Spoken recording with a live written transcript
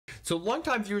So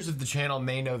longtime viewers of the channel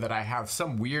may know that I have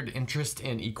some weird interest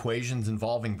in equations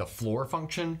involving the floor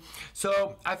function.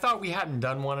 So I thought we hadn't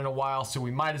done one in a while, so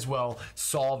we might as well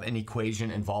solve an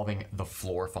equation involving the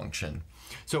floor function.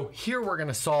 So here we're going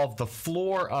to solve the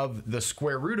floor of the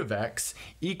square root of x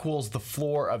equals the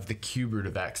floor of the cube root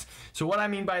of x. So what I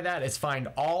mean by that is find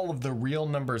all of the real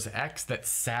numbers x that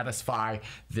satisfy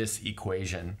this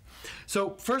equation.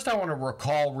 So first I want to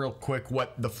recall real quick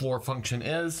what the floor function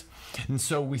is. And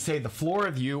so we say the floor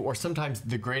of u, or sometimes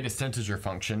the greatest integer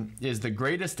function, is the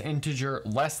greatest integer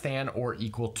less than or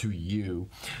equal to u.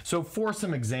 So for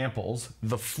some examples,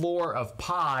 the floor of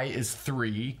pi is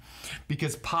 3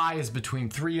 because pi is between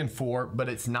 3 and 4, but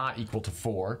it's not equal to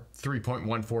 4,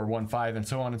 3.1415 and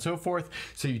so on and so forth.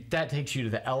 So that takes you to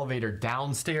the elevator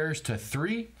downstairs to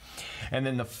 3. And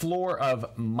then the floor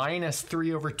of minus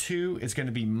 3 over 2 is going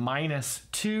to be minus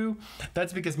 2.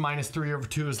 That's because minus 3 over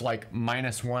 2 is like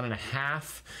minus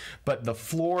 1.5. But the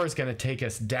floor is going to take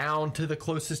us down to the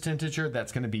closest integer.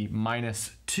 That's going to be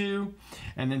minus 2.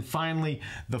 And then finally,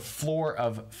 the floor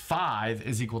of 5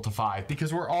 is equal to 5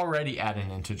 because we're already at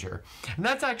an integer. And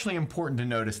that's actually important to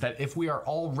notice that if we are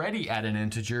already at an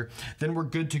integer, then we're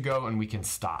good to go and we can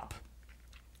stop.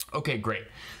 Okay, great.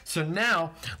 So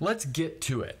now let's get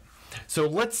to it. So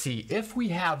let's see, if we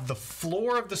have the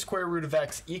floor of the square root of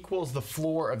x equals the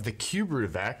floor of the cube root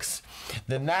of x,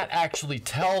 then that actually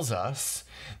tells us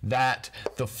that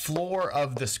the floor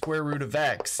of the square root of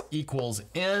x equals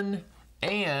n,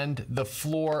 and the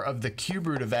floor of the cube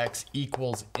root of x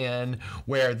equals n,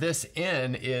 where this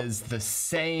n is the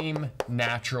same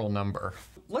natural number.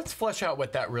 Let's flesh out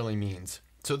what that really means.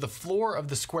 So the floor of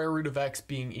the square root of x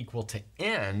being equal to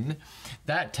n,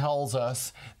 that tells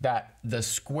us that the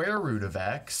square root of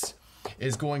x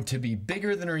is going to be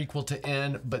bigger than or equal to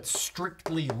n, but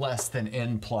strictly less than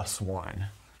n plus 1.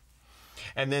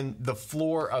 And then the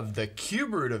floor of the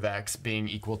cube root of x being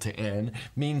equal to n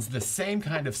means the same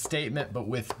kind of statement, but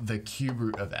with the cube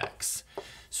root of x.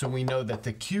 So we know that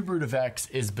the cube root of x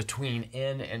is between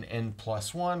n and n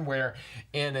plus 1, where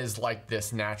n is like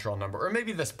this natural number, or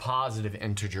maybe this positive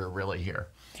integer really here.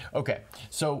 Okay,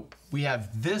 so we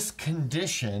have this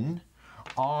condition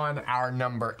on our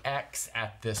number x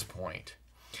at this point.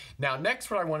 Now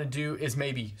next what I want to do is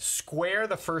maybe square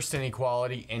the first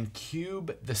inequality and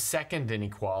cube the second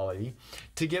inequality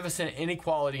to give us an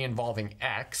inequality involving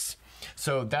x.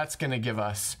 So that's going to give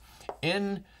us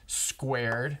n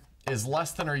squared is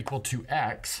less than or equal to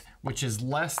x, which is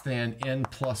less than n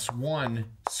plus 1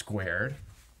 squared.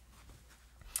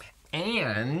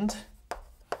 And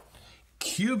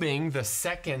cubing the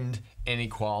second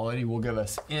inequality will give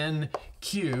us n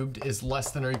cubed is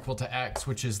less than or equal to x,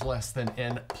 which is less than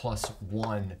n plus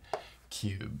 1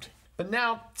 cubed. But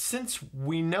now, since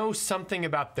we know something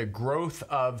about the growth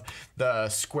of the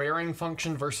squaring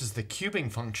function versus the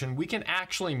cubing function, we can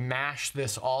actually mash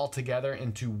this all together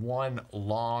into one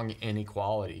long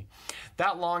inequality.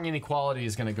 That long inequality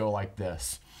is going to go like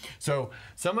this. So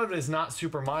some of it is not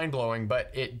super mind-blowing, but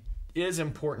it is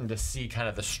important to see kind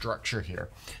of the structure here.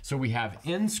 So we have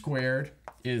n squared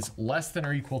is less than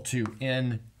or equal to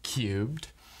n cubed,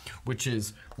 which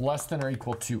is less than or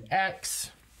equal to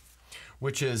x,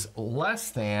 which is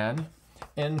less than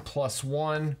n plus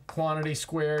 1 quantity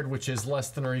squared, which is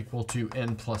less than or equal to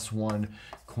n plus 1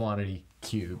 quantity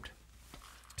cubed.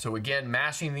 So again,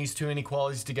 mashing these two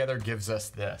inequalities together gives us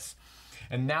this.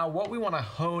 And now what we want to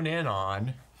hone in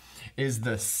on is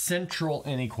the central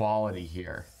inequality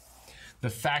here. The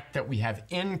fact that we have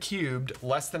n cubed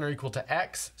less than or equal to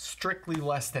x, strictly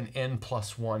less than n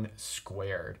plus 1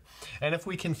 squared. And if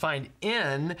we can find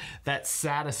n that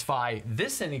satisfy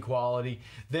this inequality,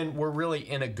 then we're really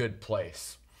in a good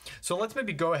place. So let's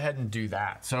maybe go ahead and do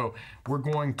that. So we're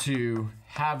going to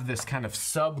have this kind of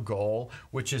sub goal,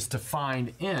 which is to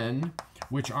find n,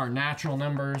 which are natural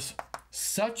numbers,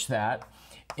 such that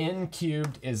n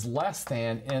cubed is less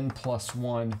than n plus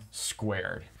 1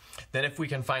 squared. Then if we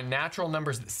can find natural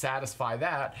numbers that satisfy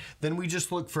that, then we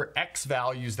just look for x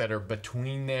values that are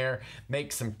between there,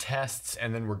 make some tests,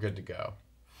 and then we're good to go.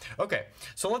 Okay,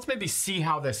 so let's maybe see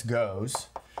how this goes.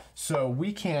 So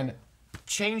we can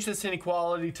change this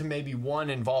inequality to maybe one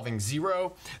involving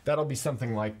 0. That'll be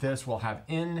something like this. We'll have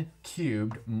n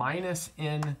cubed minus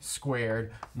n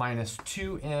squared minus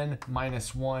 2n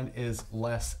minus 1 is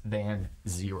less than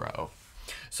 0.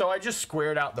 So I just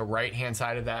squared out the right-hand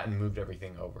side of that and moved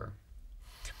everything over.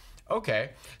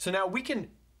 Okay, so now we can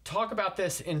talk about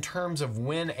this in terms of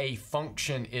when a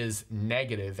function is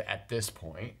negative at this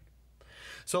point.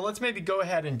 So let's maybe go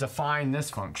ahead and define this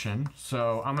function.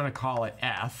 So I'm going to call it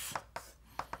f.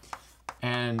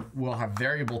 and we'll have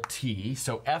variable t.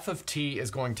 So f of t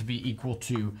is going to be equal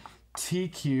to t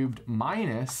cubed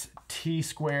minus t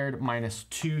squared minus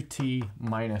 2t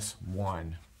minus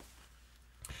 1.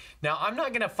 Now, I'm not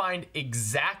going to find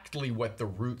exactly what the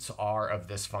roots are of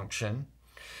this function,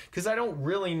 because I don't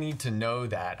really need to know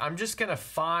that. I'm just going to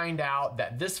find out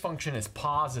that this function is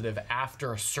positive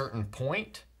after a certain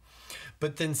point.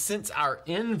 But then since our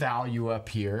n value up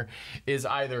here is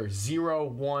either 0,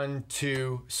 1,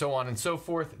 2, so on and so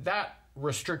forth, that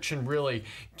restriction really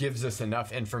gives us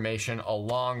enough information,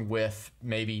 along with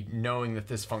maybe knowing that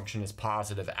this function is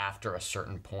positive after a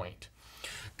certain point.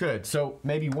 Good, so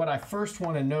maybe what I first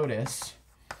want to notice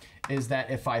is that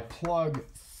if I plug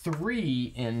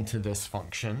 3 into this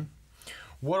function,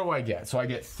 what do I get? So I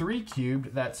get 3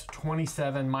 cubed, that's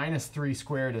 27, minus 3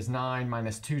 squared is 9,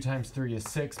 minus 2 times 3 is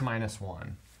 6, minus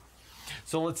 1.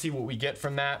 So let's see what we get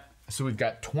from that. So we've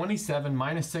got 27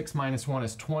 minus 6 minus 1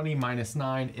 is 20, minus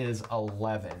 9 is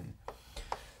 11.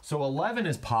 So 11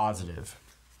 is positive.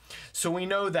 So we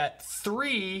know that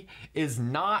 3 is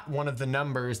not one of the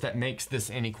numbers that makes this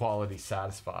inequality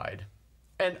satisfied.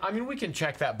 And I mean, we can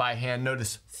check that by hand.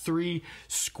 Notice 3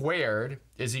 squared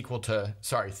is equal to,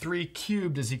 3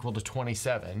 cubed is equal to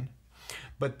 27.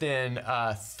 But then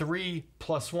 3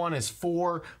 plus 1 is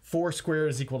 4. 4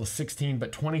 squared is equal to 16,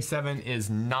 but 27 is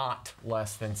not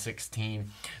less than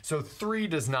 16. So 3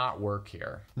 does not work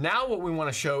here. Now what we want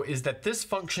to show is that this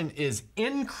function is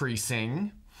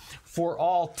increasing for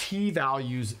all t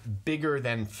values bigger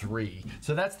than 3.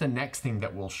 So that's the next thing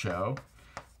that we'll show,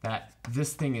 that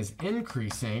this thing is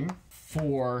increasing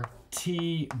for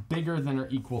t bigger than or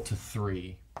equal to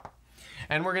 3.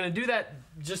 And we're going to do that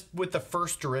just with the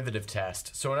first derivative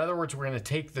test. So in other words, we're going to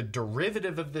take the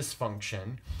derivative of this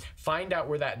function, find out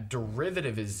where that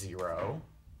derivative is 0,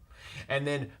 and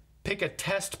then pick a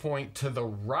test point to the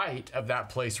right of that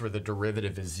place where the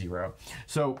derivative is 0.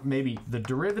 So maybe the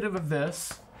derivative of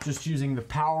this, just using the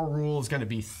power rule, is going to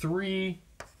be 3t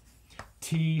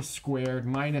squared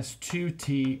minus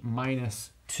 2t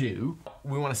minus 2.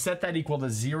 We want to set that equal to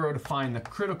 0 to find the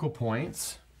critical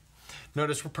points.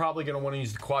 Notice we're probably going to want to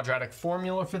use the quadratic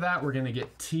formula for that. We're going to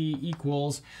get t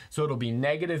equals, so it'll be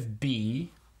negative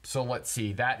b. So let's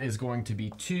see, that is going to be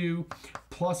 2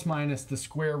 plus minus the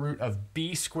square root of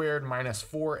b squared minus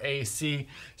 4ac.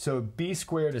 So b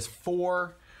squared is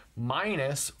 4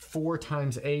 minus 4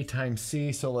 times a times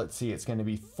c. So let's see, it's going to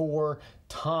be 4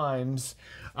 times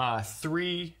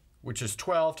 3, which is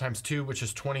 12, times 2, which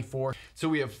is 24. So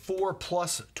we have 4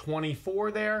 plus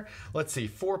 24 there. Let's see,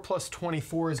 4 plus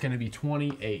 24 is going to be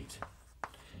 28.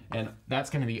 And that's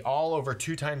going to be all over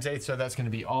 2 times 8, so that's going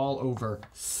to be all over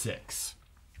 6.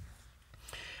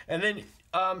 And then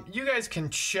you guys can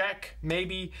check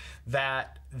maybe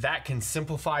that can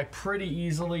simplify pretty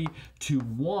easily to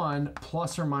 1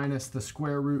 plus or minus the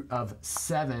square root of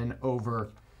 7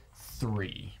 over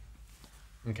 3.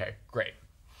 Okay, great.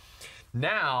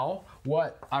 Now,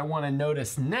 what I want to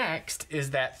notice next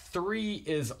is that 3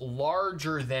 is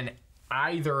larger than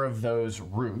either of those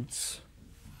roots.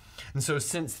 And so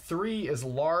since 3 is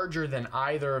larger than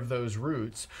either of those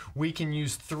roots, we can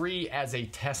use 3 as a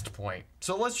test point.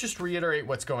 So let's just reiterate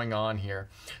what's going on here.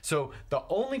 So the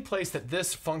only place that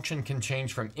this function can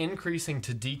change from increasing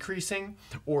to decreasing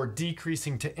or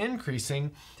decreasing to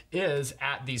increasing is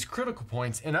at these critical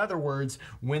points. In other words,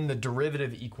 when the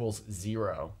derivative equals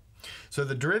 0. So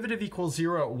the derivative equals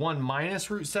 0 at 1 minus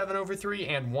root 7 over 3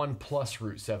 and 1 plus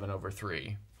root 7 over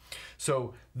 3.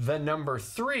 So the number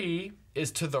 3 is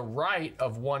to the right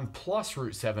of 1 plus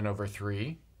root 7 over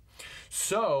 3.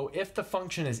 So if the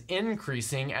function is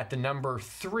increasing at the number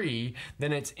 3,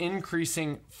 then it's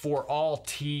increasing for all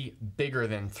t bigger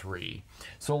than 3.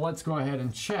 So let's go ahead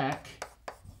and check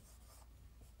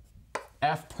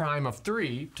f prime of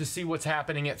 3 to see what's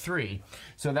happening at 3.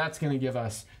 So that's going to give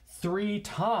us 3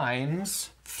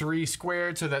 times 3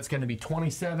 squared, so that's going to be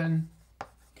 27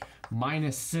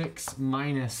 minus 6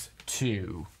 minus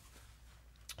 2.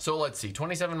 So let's see,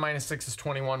 27 minus 6 is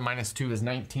 21, minus 2 is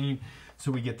 19.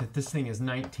 So we get that this thing is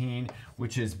 19,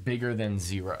 which is bigger than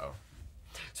 0.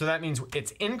 So that means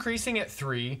it's increasing at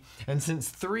 3, and since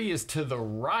 3 is to the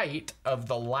right of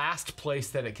the last place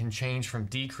that it can change from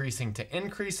decreasing to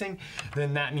increasing,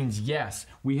 then that means yes,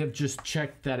 we have just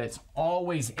checked that it's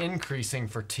always increasing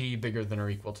for t bigger than or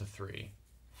equal to 3.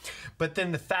 But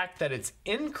then the fact that it's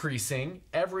increasing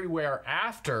everywhere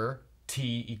after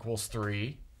t equals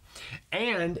 3,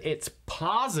 and it's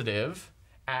positive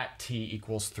at t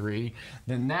equals 3,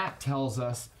 then that tells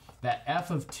us that f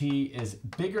of t is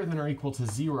bigger than or equal to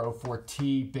 0 for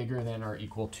t bigger than or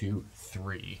equal to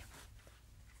 3.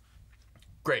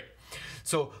 Great.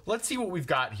 So let's see what we've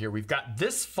got here. We've got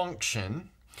this function,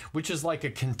 which is like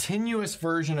a continuous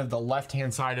version of the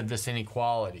left-hand side of this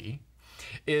inequality,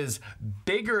 is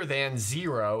bigger than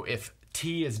 0 if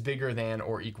t is bigger than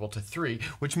or equal to 3,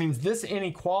 which means this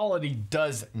inequality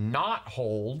does not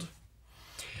hold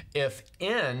if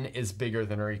n is bigger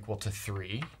than or equal to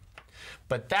 3.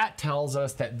 But that tells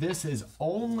us that this is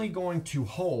only going to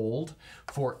hold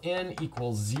for n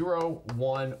equals 0,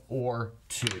 1, or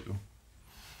 2.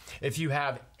 If you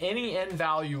have any n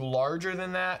value larger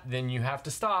than that, then you have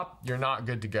to stop. You're not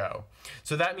good to go.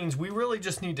 So that means we really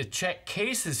just need to check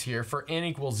cases here for n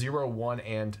equals 0, 1,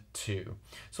 and 2.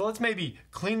 So let's maybe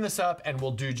clean this up and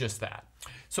we'll do just that.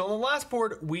 So on the last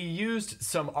board, we used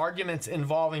some arguments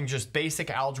involving just basic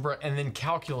algebra and then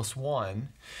calculus 1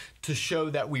 to show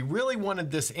that we really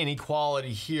wanted this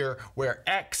inequality here where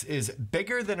x is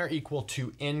bigger than or equal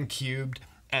to n cubed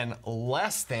and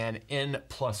less than n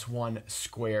plus 1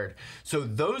 squared. So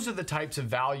those are the types of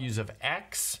values of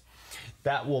x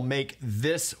that will make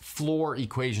this floor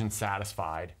equation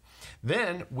satisfied.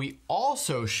 Then we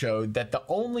also showed that the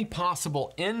only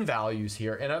possible n values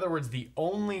here, in other words, the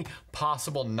only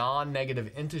possible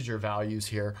non-negative integer values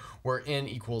here, were n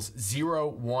equals 0,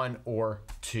 1, or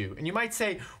 2. And you might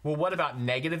say, well, what about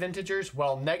negative integers?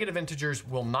 Well, negative integers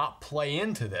will not play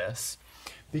into this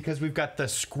because we've got the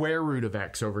square root of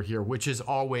x over here, which is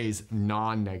always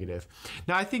non-negative.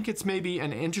 Now, I think it's maybe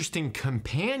an interesting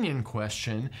companion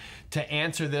question to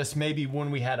answer this maybe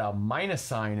when we had a minus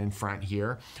sign in front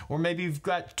here, or maybe we've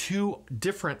got two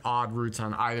different odd roots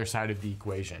on either side of the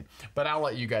equation. But I'll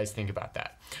let you guys think about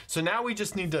that. So now we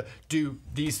just need to do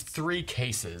these three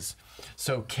cases.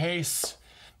 So case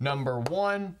number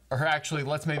 1, or actually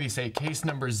let's maybe say case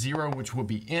number 0, which will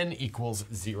be n equals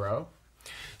 0.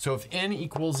 So if n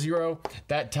equals 0,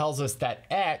 that tells us that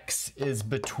x is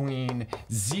between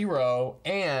 0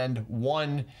 and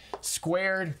 1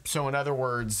 squared. So in other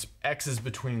words, x is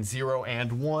between 0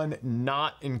 and 1,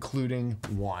 not including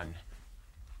 1.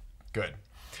 Good.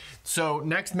 So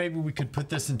next, maybe we could put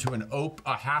this into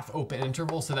a half open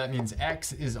interval. So that means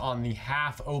x is on the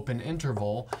half open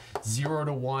interval, 0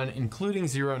 to 1, including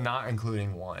 0, not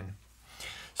including 1.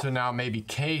 So now maybe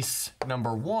case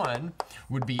number 1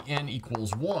 would be n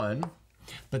equals 1,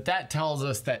 but that tells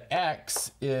us that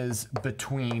x is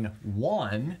between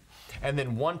 1 and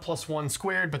then 1 plus 1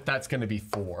 squared, but that's going to be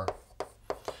 4.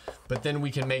 But then we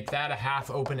can make that a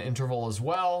half open interval as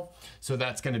well. So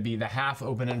that's going to be the half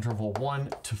open interval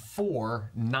 1 to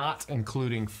 4, not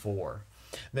including 4.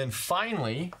 Then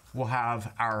finally, we'll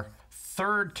have our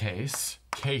third case,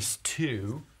 case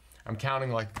 2. I'm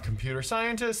counting like a computer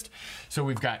scientist. So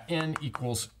we've got n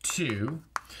equals 2.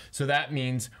 So that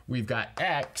means we've got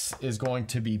x is going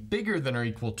to be bigger than or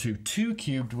equal to 2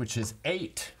 cubed, which is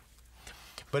 8.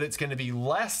 But it's going to be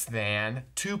less than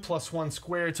 2 plus 1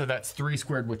 squared, so that's 3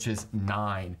 squared, which is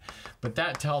 9. But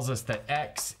that tells us that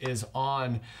x is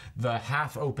on the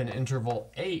half open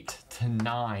interval 8 to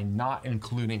 9, not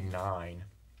including 9.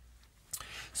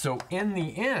 So in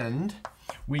the end,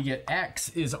 we get x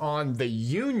is on the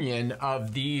union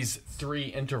of these three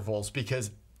intervals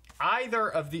because either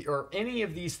of the or any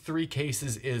of these three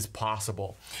cases is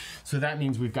possible. So that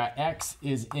means we've got x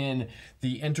is in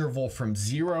the interval from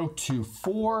 0 to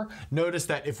 4. Notice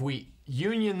that if we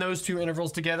union those two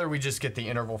intervals together, we just get the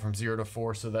interval from 0 to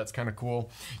 4, so that's kind of cool.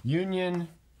 Union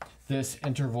this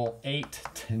interval 8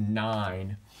 to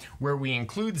 9, where we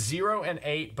include 0 and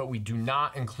 8, but we do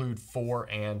not include 4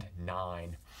 and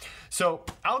 9. So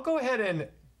I'll go ahead and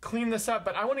clean this up,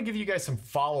 but I want to give you guys some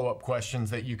follow-up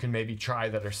questions that you can maybe try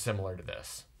that are similar to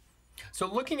this.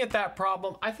 So looking at that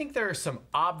problem, I think there are some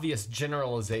obvious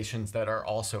generalizations that are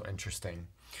also interesting.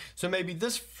 So maybe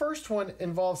this first one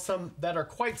involves some that are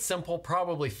quite simple,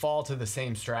 probably fall to the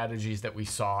same strategies that we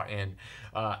saw in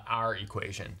our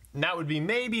equation. And that would be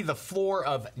maybe the floor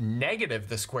of negative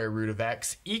the square root of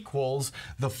x equals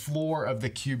the floor of the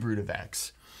cube root of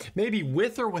x. Maybe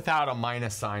with or without a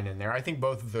minus sign in there. I think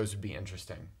both of those would be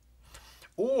interesting.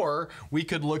 Or we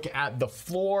could look at the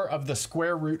floor of the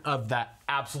square root of that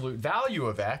absolute value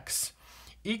of x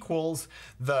equals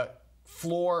the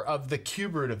floor of the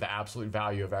cube root of the absolute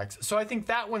value of x. So I think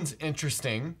that one's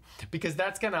interesting because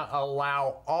that's going to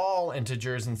allow all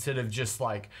integers instead of just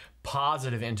like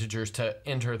positive integers to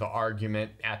enter the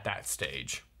argument at that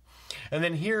stage. And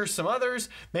then here's some others.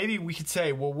 Maybe we could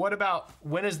say, well, what about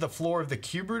when is the floor of the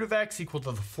cube root of x equal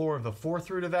to the floor of the fourth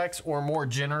root of x? Or more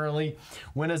generally,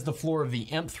 when is the floor of the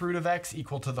mth root of x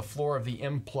equal to the floor of the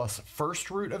m plus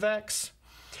first root of x?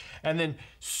 And then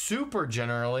super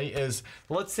generally is,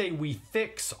 let's say we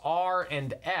fix r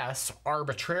and s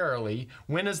arbitrarily.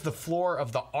 When is the floor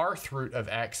of the rth root of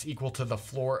x equal to the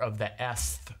floor of the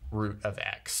sth root of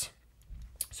x?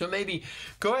 So maybe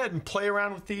go ahead and play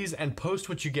around with these and post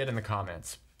what you get in the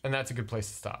comments. And that's a good place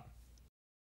to stop.